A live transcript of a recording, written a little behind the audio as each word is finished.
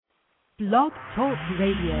Blog Talk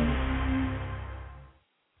Radio.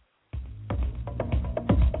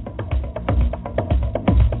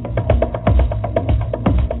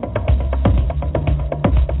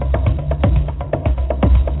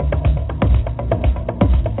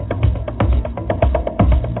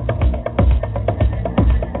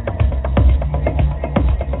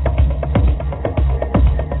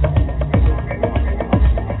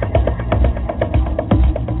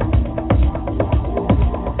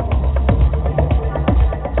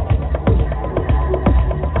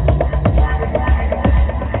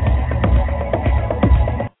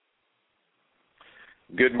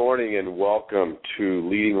 Good morning and welcome to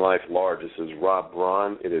Leading Life Large. This is Rob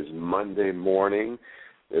Braun. It is Monday morning.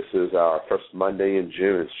 This is our first Monday in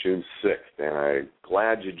June. It's June 6th, and I'm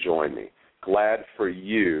glad you joined me. Glad for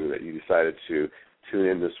you that you decided to tune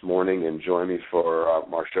in this morning and join me for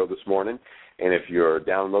our show this morning. And if you're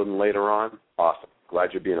downloading later on, awesome.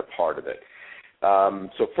 Glad you're being a part of it.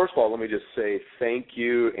 So first of all, let me just say thank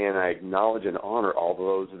you, and I acknowledge and honor all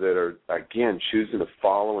those that are, again, choosing to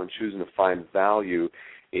follow and choosing to find value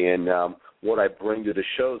in what I bring to the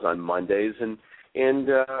shows on Mondays, and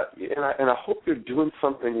I hope you're doing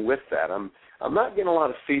something with that. I'm not getting a lot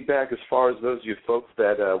of feedback as far as those of you folks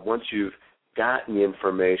that once you've gotten the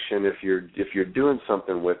information, if you're doing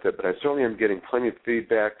something with it, but I certainly am getting plenty of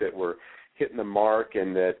feedback that we're hitting the mark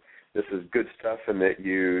and that this is good stuff and that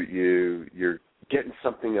you're getting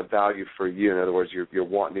something of value for you. In other words, you're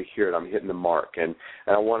wanting to hear it. I'm hitting the mark, and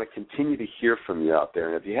I want to continue to hear from you out there.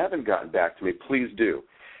 And if you haven't gotten back to me, please do.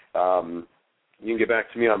 You can get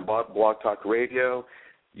back to me on Blog Talk Radio.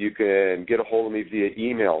 You can get a hold of me via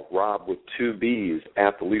email, Rob with 2 B's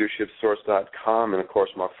at theleadershipsource.com, and, of course,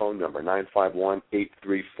 my phone number,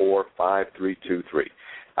 951-834-5323.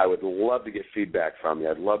 I would love to get feedback from you.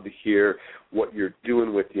 I'd love to hear what you're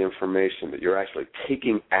doing with the information, that you're actually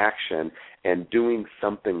taking action and doing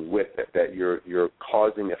something with it, that you're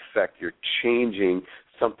causing effect, you're changing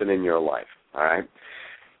something in your life, all right?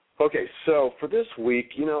 Okay, so for this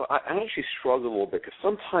week, I actually struggle a little bit because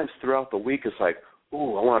sometimes throughout the week it's like,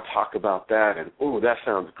 ooh, I want to talk about that, and ooh, that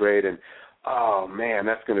sounds great, and oh, man,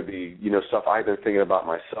 that's going to be, stuff I've been thinking about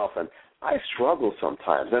myself, and I struggle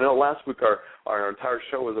sometimes. I know last week our entire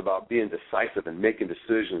show was about being decisive and making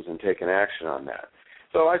decisions and taking action on that.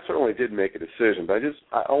 So I certainly did make a decision, but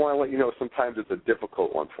I want to let you know sometimes it's a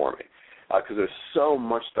difficult one for me because there's so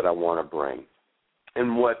much that I want to bring.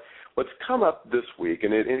 And what's come up this week,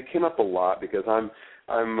 and it came up a lot because I'm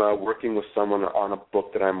working with someone on a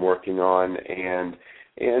book that I'm working on, and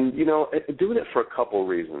doing it for a couple of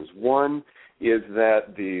reasons. One is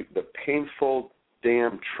that the painful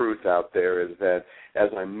damn truth out there is that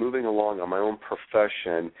as I'm moving along on my own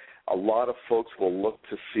profession, a lot of folks will look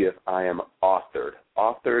to see if I am authored.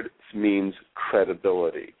 Authored means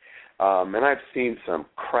credibility. And I've seen some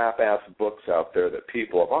crap-ass books out there that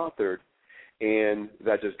people have authored, and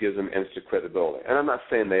that just gives them instant credibility. And I'm not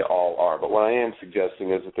saying they all are, but what I am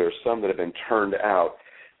suggesting is that there are some that have been turned out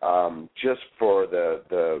just for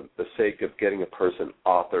the sake of getting a person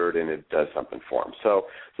authored and it does something for them. So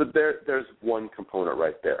there's one component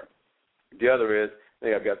right there. The other is I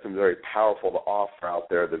think I've got some very powerful to offer out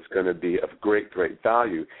there that's going to be of great, great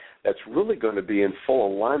value that's really going to be in full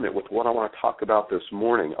alignment with what I want to talk about this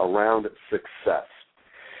morning around success.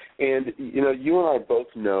 And, you and I both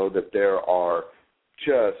know that there are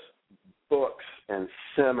just books and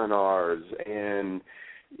seminars, and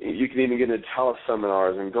you can even get into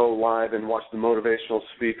teleseminars and go live and watch the motivational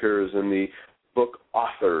speakers and the book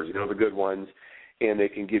authors, the good ones, and they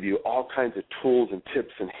can give you all kinds of tools and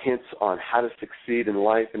tips and hints on how to succeed in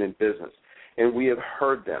life and in business. And we have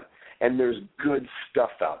heard them, and there's good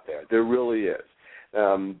stuff out there. There really is.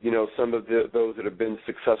 Some of those that have been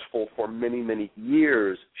successful for many, many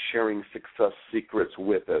years sharing success secrets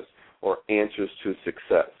with us or answers to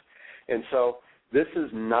success. And so this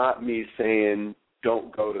is not me saying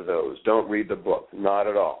don't go to those, don't read the book, not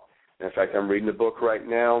at all. In fact, I'm reading a book right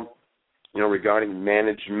now, regarding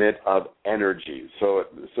management of energy. So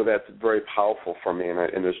that's very powerful for me,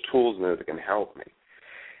 and there's tools in there that can help me.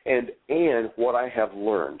 And what I have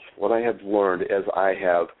learned as I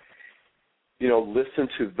have listen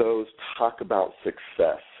to those talk about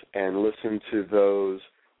success and listen to those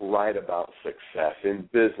write about success in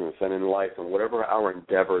business and in life and whatever our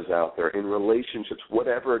endeavors out there, in relationships,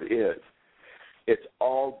 whatever it is. It's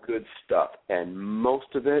all good stuff, and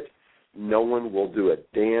most of it, no one will do a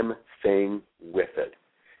damn thing with it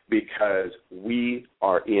because we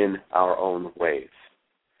are in our own ways.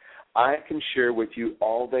 I can share with you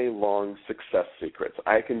all day long success secrets.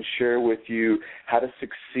 I can share with you how to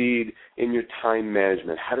succeed in your time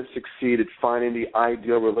management, how to succeed at finding the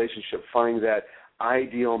ideal relationship, finding that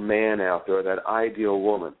ideal man out there, that ideal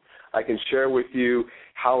woman. I can share with you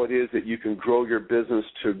how it is that you can grow your business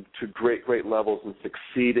to great, great levels and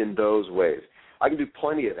succeed in those ways. I can do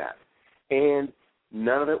plenty of that. And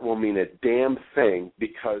none of it will mean a damn thing,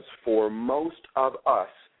 because for most of us,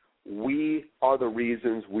 we are the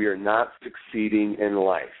reasons we are not succeeding in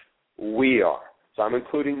life. We are. So I'm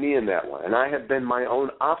including me in that one. And I have been my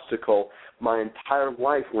own obstacle my entire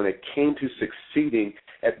life when it came to succeeding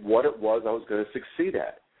at what it was I was going to succeed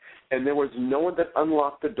at. And there was no one that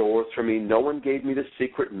unlocked the doors for me. No one gave me the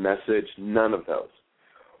secret message, none of those.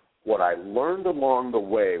 What I learned along the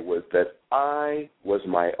way was that I was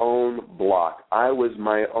my own block. I was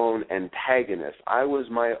my own antagonist. I was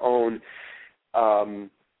my own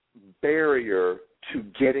barrier to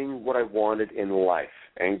getting what I wanted in life.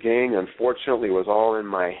 And gang, unfortunately, was all in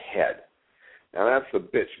my head. Now, that's the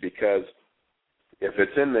bitch, because if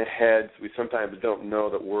it's in the head, we sometimes don't know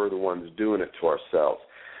that we're the ones doing it to ourselves.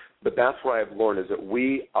 But that's what I've learned, is that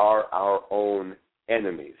we are our own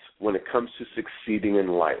enemies when it comes to succeeding in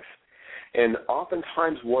life. And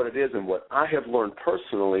oftentimes what it is, and what I have learned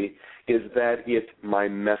personally, is that it's my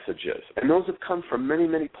messages. And those have come from many,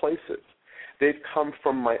 many places. They've come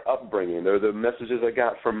from my upbringing. They're the messages I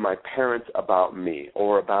got from my parents about me,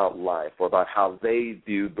 or about life, or about how they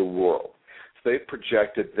viewed the world. So they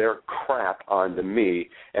projected their crap onto me,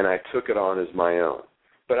 and I took it on as my own.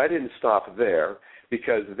 But I didn't stop there,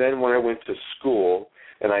 because then when I went to school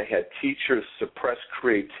and I had teachers suppress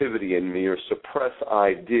creativity in me, or suppress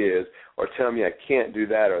ideas, or tell me I can't do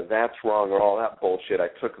that, or that's wrong, or all that bullshit, I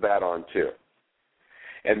took that on too.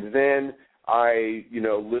 And then I,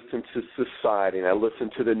 listened to society, and I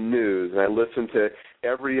listened to the news, and I listened to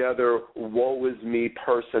every other woe is me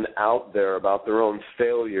person out there about their own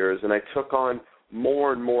failures, and I took on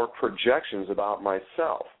more and more projections about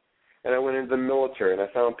myself. And I went into the military, and I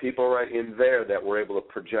found people right in there that were able to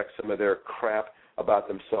project some of their crap about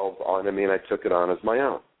themselves onto me, and I took it on as my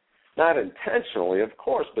own. Not intentionally, of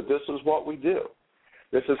course, but this is what we do.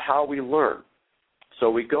 This is how we learn. So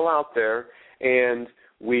we go out there, and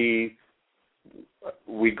we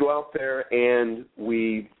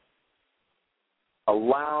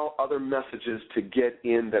allow other messages to get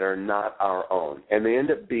in that are not our own, and they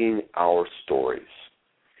end up being our stories,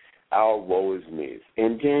 our woe is me's.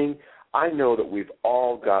 And gang, I know that we've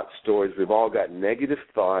all got stories, we've all got negative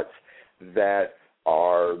thoughts that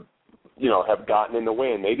are, have gotten in the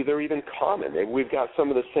way, and maybe they're even common. Maybe we've got some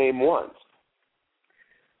of the same ones.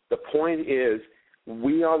 The point is,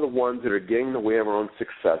 we are the ones that are getting in the way of our own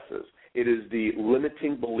successes. It is the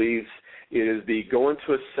limiting beliefs. It is the going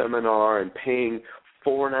to a seminar and paying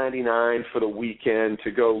 $4.99 for the weekend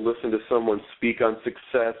to go listen to someone speak on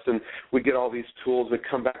success, and we get all these tools and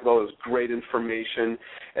come back with all this great information.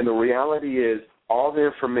 And the reality is, all the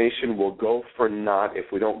information will go for naught if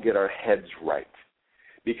we don't get our heads right,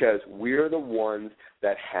 because we're the ones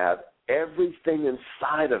that have everything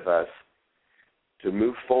inside of us to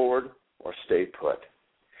move forward or stay put.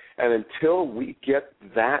 And until we get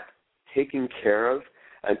that taken care of,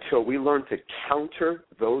 until we learn to counter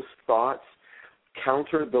those thoughts,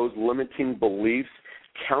 counter those limiting beliefs,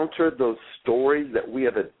 counter those stories that we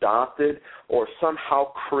have adopted or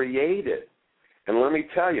somehow created. And let me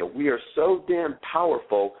tell you, we are so damn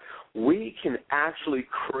powerful, we can actually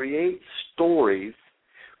create stories,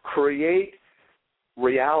 create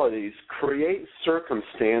realities, create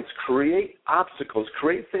circumstance, create obstacles,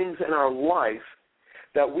 create things in our life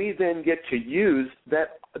that we then get to use that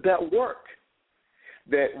work.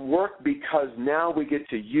 That work because now we get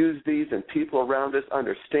to use these, and people around us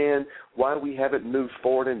understand why we haven't moved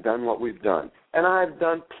forward and done what we've done. And I've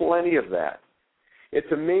done plenty of that.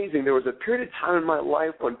 It's amazing. There was a period of time in my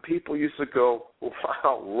life when people used to go,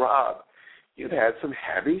 wow, Rob, you've had some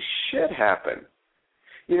heavy shit happen.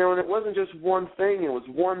 And it wasn't just one thing. It was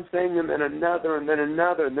one thing and then another and then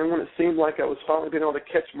another. And then when it seemed like I was finally being able to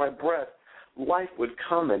catch my breath, life would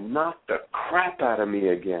come and knock the crap out of me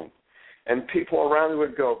again. And people around me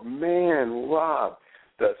would go, man, Rob,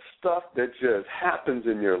 the stuff that just happens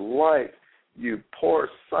in your life, you poor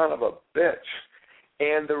son of a bitch.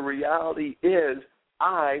 And the reality is,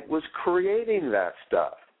 I was creating that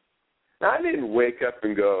stuff. Now, I didn't wake up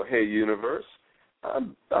and go, hey, universe,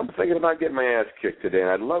 I'm thinking about getting my ass kicked today, and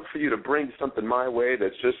I'd love for you to bring something my way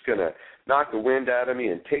that's just going to knock the wind out of me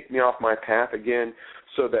and take me off my path again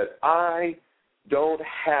so that I don't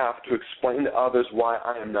have to explain to others why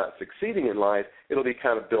I am not succeeding in life. It'll be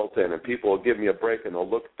kind of built in, and people will give me a break, and they'll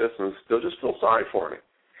look at this, and they'll just feel sorry for me.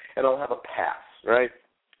 and I'll have a pass, right?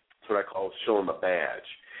 That's what I call show them a badge.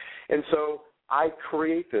 And so I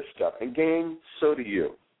create this stuff. And, gang, so do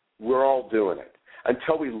you. We're all doing it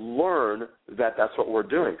until we learn that that's what we're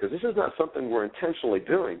doing, because this is not something we're intentionally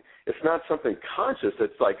doing. It's not something conscious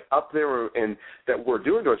that's like up there and that we're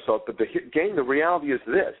doing to ourselves. But, gang, the reality is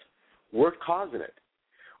this. We're causing it.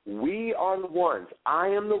 We are the ones. I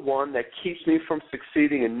am the one that keeps me from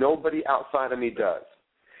succeeding, and nobody outside of me does.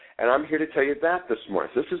 And I'm here to tell you that this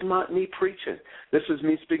morning. So this is not me preaching. This is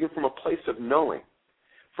me speaking from a place of knowing.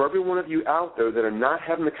 For every one of you out there that are not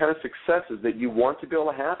having the kind of successes that you want to be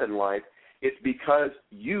able to have in life, it's because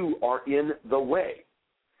you are in the way.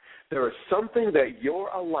 There is something that you're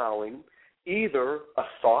allowing, either a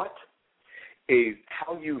thought,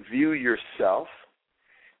 how you view yourself,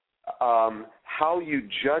 how you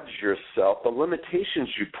judge yourself, the limitations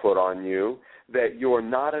you put on you, that you're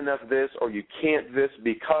not enough this or you can't this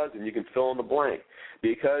because, and you can fill in the blank,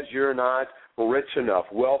 because you're not rich enough,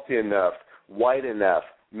 wealthy enough, white enough,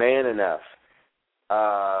 man enough.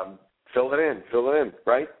 Fill it in,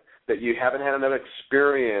 right? That you haven't had enough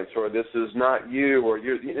experience, or this is not you, or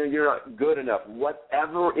you're not good enough,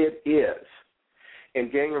 whatever it is. And,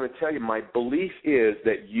 gang, I'm going to tell you, my belief is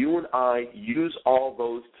that you and I use all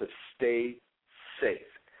those to stay safe,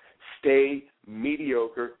 stay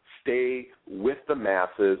mediocre, stay with the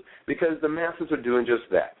masses, because the masses are doing just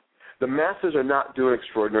that. The masses are not doing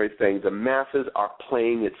extraordinary things. The masses are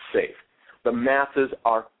playing it safe. The masses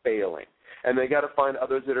are failing. And they got to find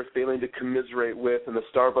others that are failing to commiserate with, and the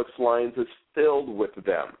Starbucks lines is filled with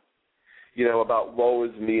them, about woe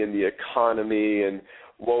is me in the economy, and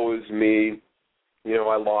woe is me,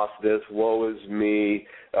 I lost this, woe is me,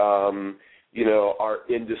 our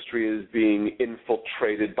industry is being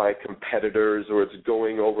infiltrated by competitors, or it's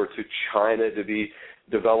going over to China to be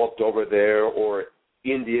developed over there, or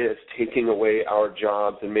India is taking away our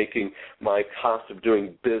jobs and making my cost of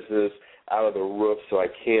doing business out of the roof, so I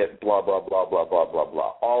can't blah, blah, blah, blah, blah, blah,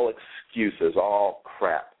 blah. All excuses, all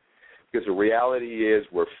crap. Because the reality is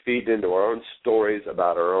we're feeding into our own stories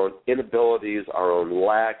about our own inabilities, our own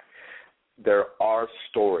lack. There are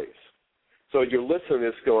stories. So you're listening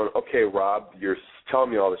to this going, okay, Rob, you're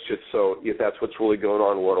telling me all this shit, so if that's what's really going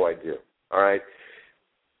on, what do I do? All right?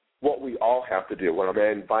 What we all have to do, what I'm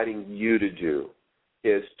inviting you to do,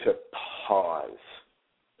 is to pause,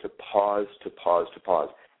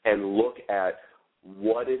 and look at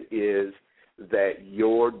what it is that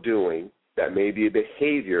you're doing that may be a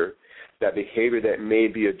behavior that may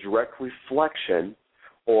be a direct reflection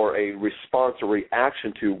or a response or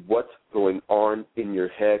reaction to what's going on in your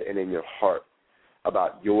head and in your heart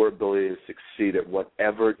about your ability to succeed at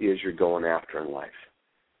whatever it is you're going after in life.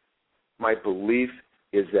 My belief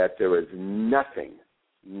is that there is nothing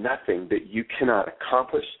that you cannot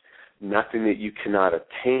accomplish, nothing that you cannot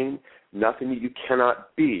attain, nothing that you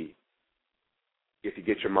cannot be if you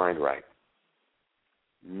get your mind right.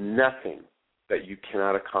 Nothing that you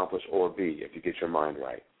cannot accomplish or be if you get your mind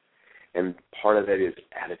right. And part of that is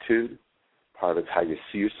attitude. Part of it's how you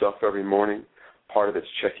see yourself every morning. Part of it's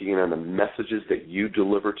checking in on the messages that you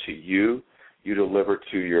deliver to you deliver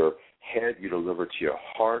to your head, you deliver to your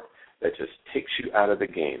heart, that just takes you out of the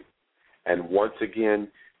game. And once again,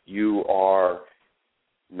 you are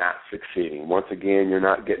not succeeding. Once again, you're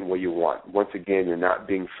not getting what you want. Once again, you're not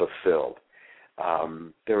being fulfilled.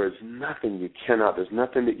 There is nothing there's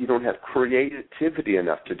nothing that you don't have creativity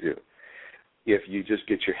enough to do if you just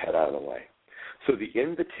get your head out of the way. So the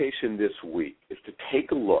invitation this week is to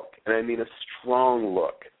take a look, and I mean a strong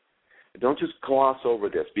look. Don't just gloss over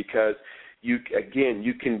this, because you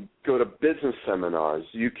can go to business seminars.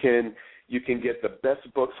 You can get the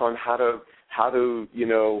best books on how to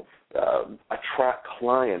attract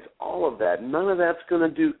clients. All of that. None of that's going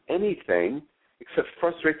to do anything except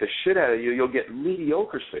frustrate the shit out of you. You'll get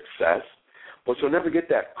mediocre success, but you'll never get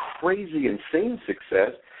that crazy, insane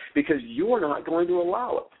success because you're not going to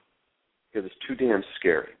allow it, because it's too damn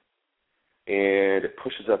scary. And it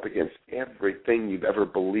pushes up against everything you've ever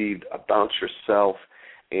believed about yourself,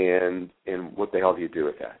 and what the hell do you do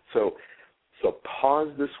with that? So pause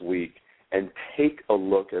this week and take a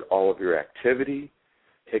look at all of your activity,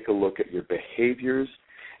 take a look at your behaviors,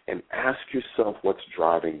 and ask yourself what's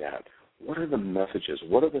driving that. What are the messages?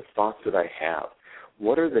 What are the thoughts that I have?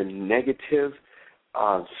 What are the negative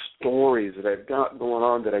stories that I've got going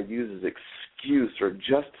on that I use as excuse or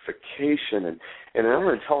justification? And in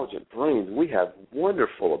our intelligent brains, we have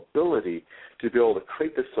wonderful ability to be able to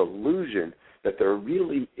create this illusion that there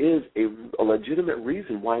really is a legitimate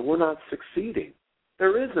reason why we're not succeeding.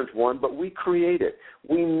 There isn't one, but we create it.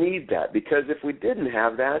 We need that, because if we didn't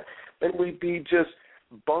have that, then we'd be just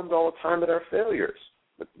bummed all the time at our failures.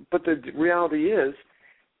 But the reality is,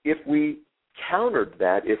 if we countered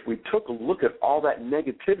that, if we took a look at all that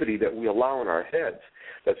negativity that we allow in our heads,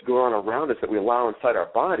 that's going on around us, that we allow inside our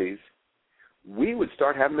bodies, we would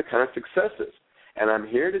start having the kind of successes. And I'm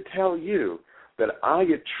here to tell you that I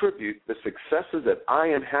attribute the successes that I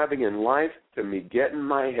am having in life to me getting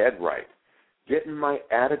my head right, getting my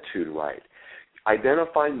attitude right,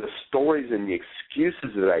 identifying the stories and the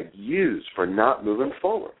excuses that I use for not moving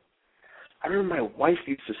forward. I remember my wife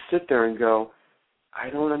used to sit there and go, I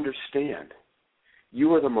don't understand.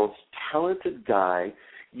 You are the most talented guy.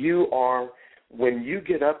 You are, when you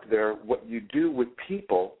get up there, what you do with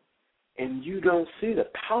people, and you don't see the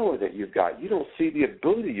power that you've got. You don't see the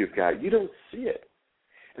ability you've got. You don't see it.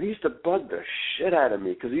 And he used to bug the shit out of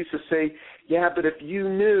me because he used to say, yeah, but if you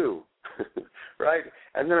knew, right?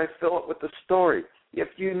 And then I fill it with the story. If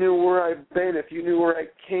you knew where I've been, if you knew where I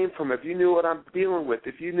came from, if you knew what I'm dealing with,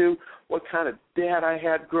 if you knew what kind of dad I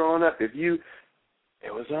had growing up, it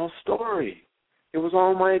was all story. It was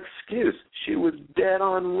all my excuse. She was dead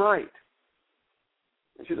on right.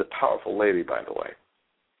 And she's a powerful lady, by the way.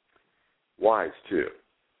 Wise, too.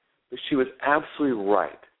 But she was absolutely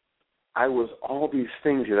right. I was all these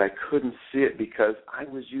things that I couldn't see it because I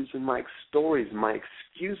was using my stories, my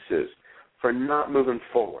excuses for not moving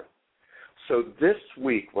forward. So this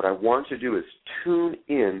week, what I want you to do is tune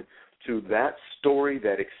in to that story,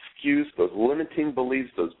 that excuse, those limiting beliefs,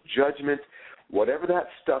 those judgments, whatever that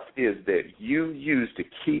stuff is that you use to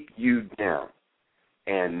keep you down,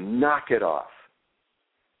 and knock it off.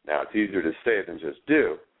 Now, it's easier to say than just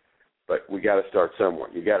do, but we got to start somewhere.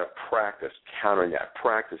 You got to practice countering that,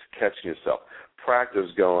 practice catching yourself, practice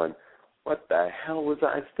going, what the hell was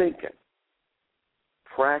I thinking?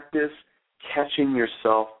 Practice catching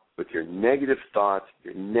yourself with your negative thoughts,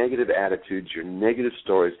 your negative attitudes, your negative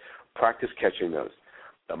stories. Practice catching those.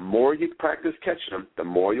 The more you practice catching them, the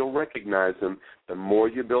more you'll recognize them, the more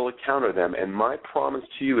you'll be able to counter them. And my promise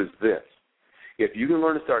to you is this. If you can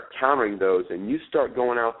learn to start countering those and you start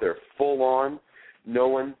going out there full on,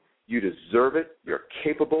 knowing you deserve it, you're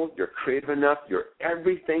capable, you're creative enough, you're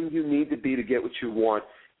everything you need to be to get what you want,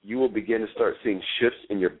 you will begin to start seeing shifts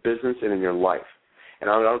in your business and in your life. And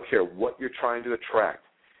I don't care what you're trying to attract,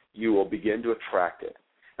 you will begin to attract it.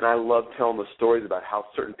 And I love telling the stories about how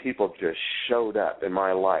certain people just showed up in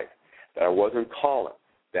my life that I wasn't calling,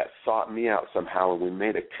 that sought me out somehow, and we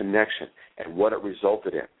made a connection and what it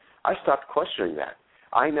resulted in. I stopped questioning that.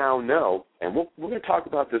 I now know, and we're going to talk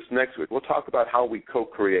about this next week. We'll talk about how we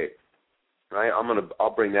co-create. Right?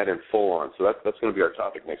 I'll bring that in full on. So that's going to be our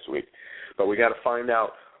topic next week. But we got to find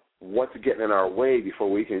out what's getting in our way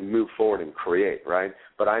before we can move forward and create. Right?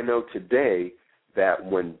 But I know today that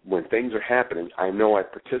when things are happening, I know I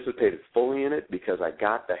participated fully in it because I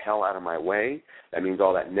got the hell out of my way. That means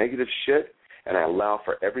all that negative shit, and I allow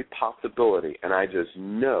for every possibility, and I just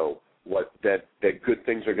know that good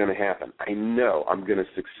things are going to happen. I know I'm going to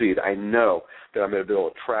succeed. I know that I'm going to be able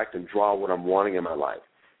to attract and draw what I'm wanting in my life,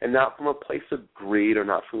 and not from a place of greed or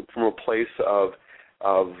not from a place of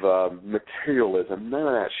materialism, none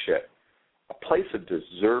of that shit. A place of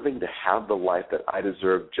deserving to have the life that I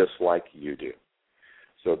deserve just like you do.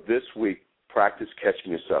 So this week, practice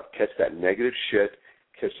catching yourself. Catch that negative shit.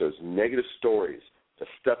 Catch those negative stories, the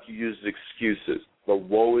stuff you use as excuses, the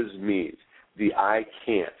woe is me's, the I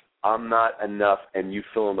can't, I'm not enough, and you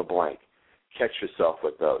fill in the blank. Catch yourself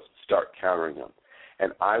with those. Start countering them.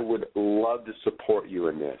 And I would love to support you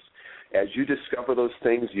in this. As you discover those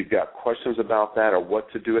things, you've got questions about that or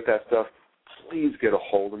what to do with that stuff, please get a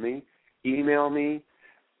hold of me. Email me.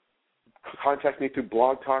 Contact me through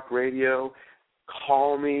Blog Talk Radio.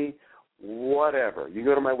 Call me, whatever. You can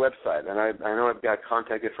go to my website, and I know I've got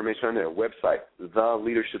contact information on there. Website,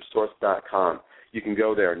 theleadershipsource.com. You can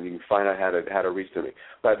go there, and you can find out how to reach to me.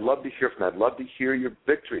 But I'd love to hear from you. I'd love to hear your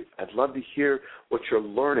victories. I'd love to hear what you're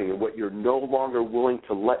learning and what you're no longer willing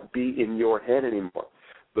to let be in your head anymore.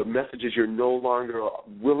 The messages you're no longer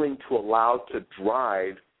willing to allow to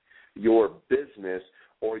drive your business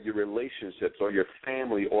or your relationships or your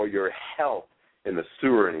family or your health in the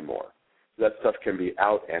sewer anymore. That stuff can be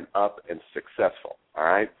out and up and successful, all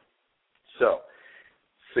right? So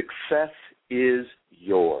success is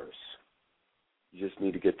yours. You just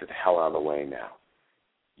need to get the hell out of the way now.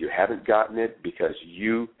 You haven't gotten it because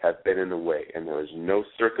you have been in the way, and there is no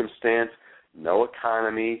circumstance, no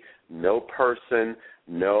economy, no person,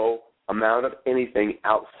 no amount of anything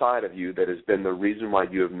outside of you that has been the reason why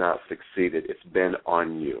you have not succeeded. It's been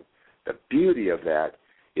on you. The beauty of that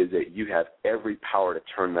is that you have every power to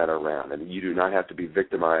turn that around, and you do not have to be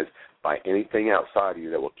victimized by anything outside of you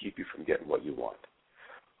that will keep you from getting what you want.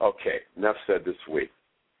 Okay, enough said this week.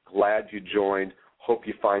 Glad you joined. Hope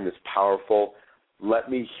you find this powerful. Let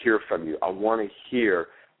me hear from you. I want to hear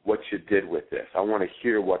what you did with this. I want to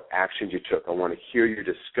hear what actions you took. I want to hear your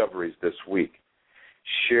discoveries this week.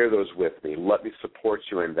 Share those with me. Let me support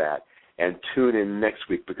you in that. And tune in next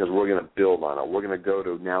week because we're going to build on it. We're going to go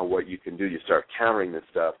to now what you can do. You start countering this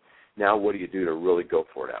stuff. Now what do you do to really go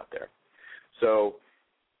for it out there? So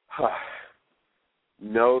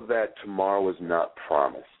know that tomorrow is not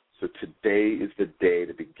promised. So today is the day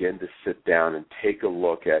to begin to sit down and take a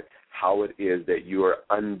look at how it is that you are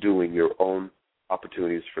undoing your own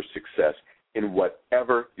opportunities for success in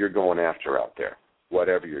whatever you're going after out there,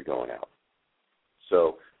 whatever you're going out.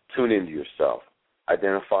 So tune into yourself.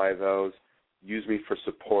 Identify those. Use me for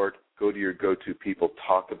support. Go to your go-to people.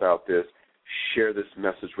 Talk about this. Share this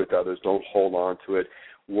message with others. Don't hold on to it.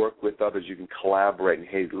 Work with others. You can collaborate. And,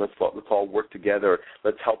 hey, let's all work together.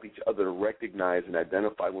 Let's help each other to recognize and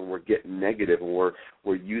identify when we're getting negative and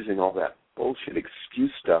we're using all that bullshit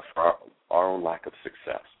excuse stuff for our own lack of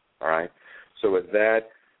success. All right? So with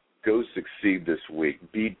that, go succeed this week.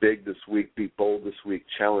 Be big this week. Be bold this week.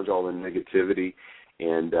 Challenge all the negativity.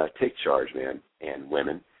 And take charge, man and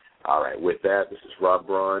women. All right, with that, this is Rob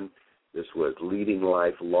Braun. This was Leading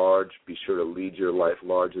Life Large. Be sure to lead your life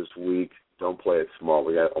large this week. Don't play it small.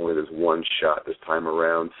 We got only this one shot this time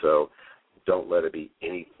around, so don't let it be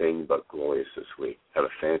anything but glorious this week. Have a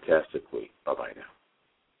fantastic week. Bye-bye now.